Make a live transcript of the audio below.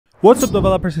What's up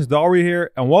developers, it's Dari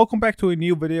here and welcome back to a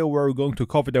new video where we're going to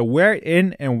cover the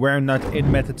whereIn and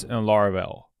whereNotIn methods in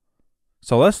Laravel.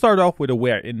 So let's start off with a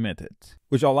whereIn method,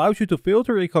 which allows you to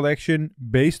filter a collection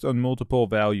based on multiple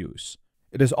values.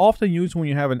 It is often used when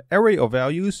you have an array of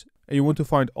values and you want to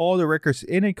find all the records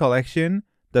in a collection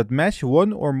that match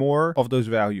one or more of those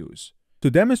values.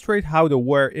 To demonstrate how the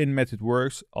whereIn method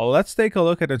works, let's take a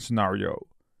look at a scenario.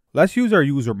 Let's use our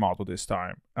user model this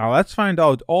time. Now let's find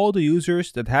out all the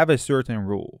users that have a certain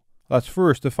rule. Let's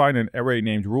first define an array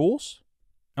named rules.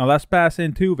 Now let's pass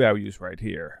in two values right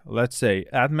here. Let's say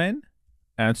admin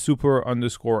and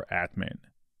super_admin.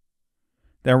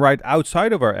 Then right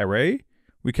outside of our array,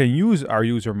 we can use our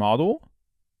user model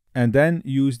and then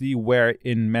use the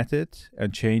whereIn method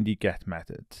and chain the get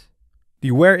method.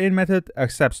 The whereIn method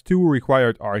accepts two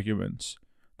required arguments.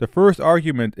 The first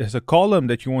argument is a column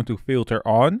that you want to filter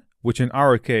on, which in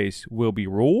our case will be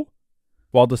rule,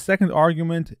 while the second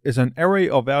argument is an array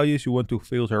of values you want to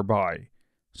filter by.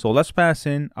 So let's pass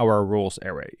in our rules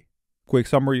array. Quick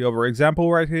summary of our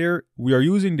example right here. We are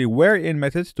using the whereIn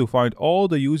method to find all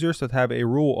the users that have a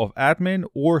rule of admin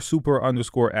or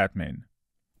super_admin.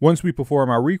 Once we perform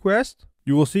our request,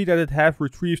 you will see that it has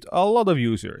retrieved a lot of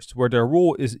users where their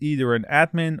role is either an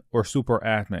admin or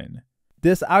super_admin.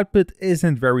 This output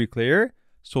isn't very clear,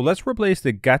 so let's replace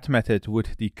the get method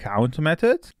with the count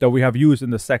method that we have used in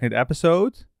the second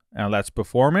episode, and let's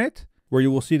perform it, where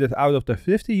you will see that out of the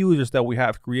 50 users that we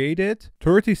have created,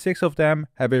 36 of them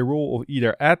have a role of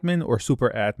either admin or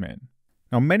super_admin.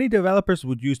 Now many developers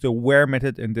would use the where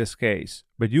method in this case,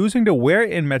 but using the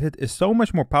whereIn method is so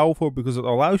much more powerful because it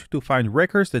allows you to find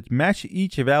records that match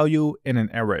each value in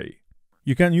an array.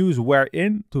 You can use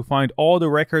whereIn to find all the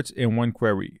records in one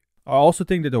query. I also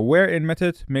think that the whereIn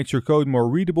method makes your code more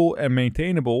readable and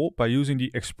maintainable by using the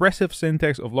expressive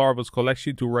syntax of Laravel's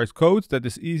collection to write code that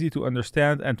is easy to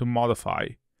understand and to modify.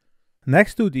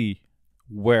 Next to the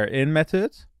whereIn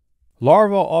method,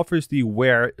 Laravel offers the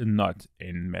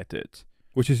whereNotIn method,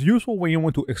 which is useful when you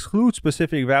want to exclude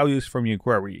specific values from your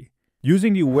query.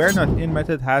 Using the whereNotIn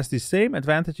method has the same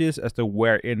advantages as the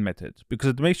whereIn method, because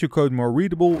it makes your code more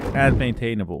readable and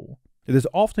maintainable. It is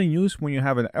often used when you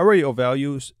have an array of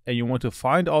values and you want to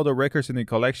find all the records in a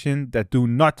collection that do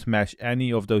not match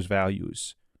any of those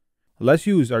values. Let's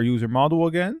use our user model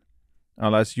again.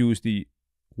 And let's use the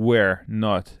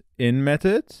whereNotIn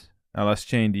method. And let's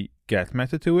chain the get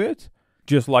method to it.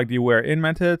 Just like the whereIn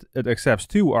method, it accepts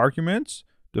two arguments.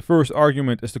 The first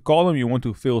argument is the column you want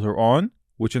to filter on,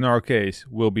 which in our case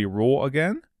will be rule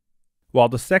again. While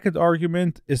the second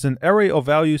argument is an array of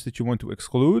values that you want to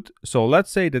exclude. So let's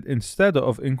say that instead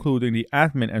of including the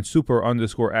admin and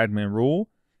super_admin rule,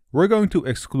 we're going to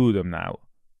exclude them now.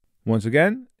 Once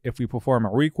again, if we perform a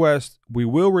request, we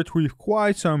will retrieve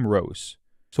quite some rows.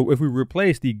 So if we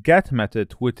replace the get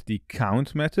method with the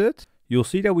count method, you'll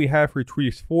see that we have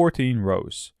retrieved 14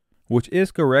 rows, which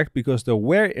is correct because the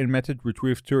whereIn method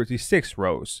retrieved 36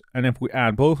 rows. And if we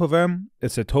add both of them,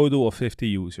 it's a total of 50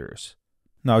 users.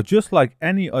 Now, just like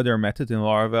any other method in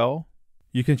Laravel,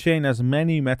 you can chain as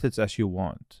many methods as you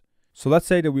want. So let's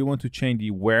say that we want to chain the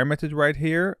where method right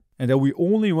here, and that we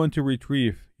only want to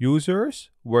retrieve users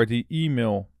where the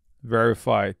email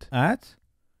verified at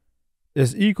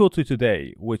is equal to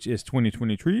today, which is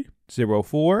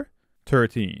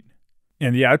 2023-04-13.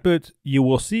 In the output, you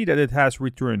will see that it has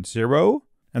returned 0,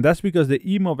 and that's because the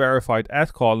email verified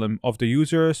at column of the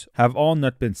users have all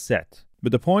not been set.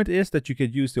 But the point is that you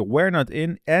can use the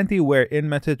whereNotIn and the whereIn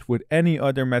method with any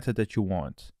other method that you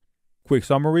want. Quick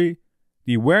summary,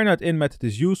 the whereNotIn method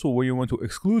is useful when you want to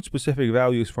exclude specific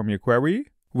values from your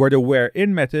query, where the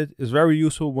whereIn method is very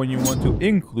useful when you want to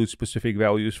include specific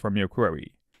values from your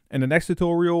query. In the next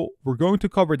tutorial, we're going to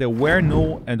cover the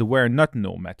whereNull and the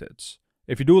whereNotNull methods.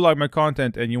 If you do like my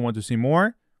content and you want to see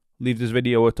more, leave this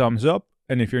video a thumbs up,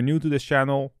 and if you're new to this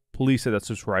channel, please hit that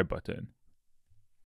subscribe button.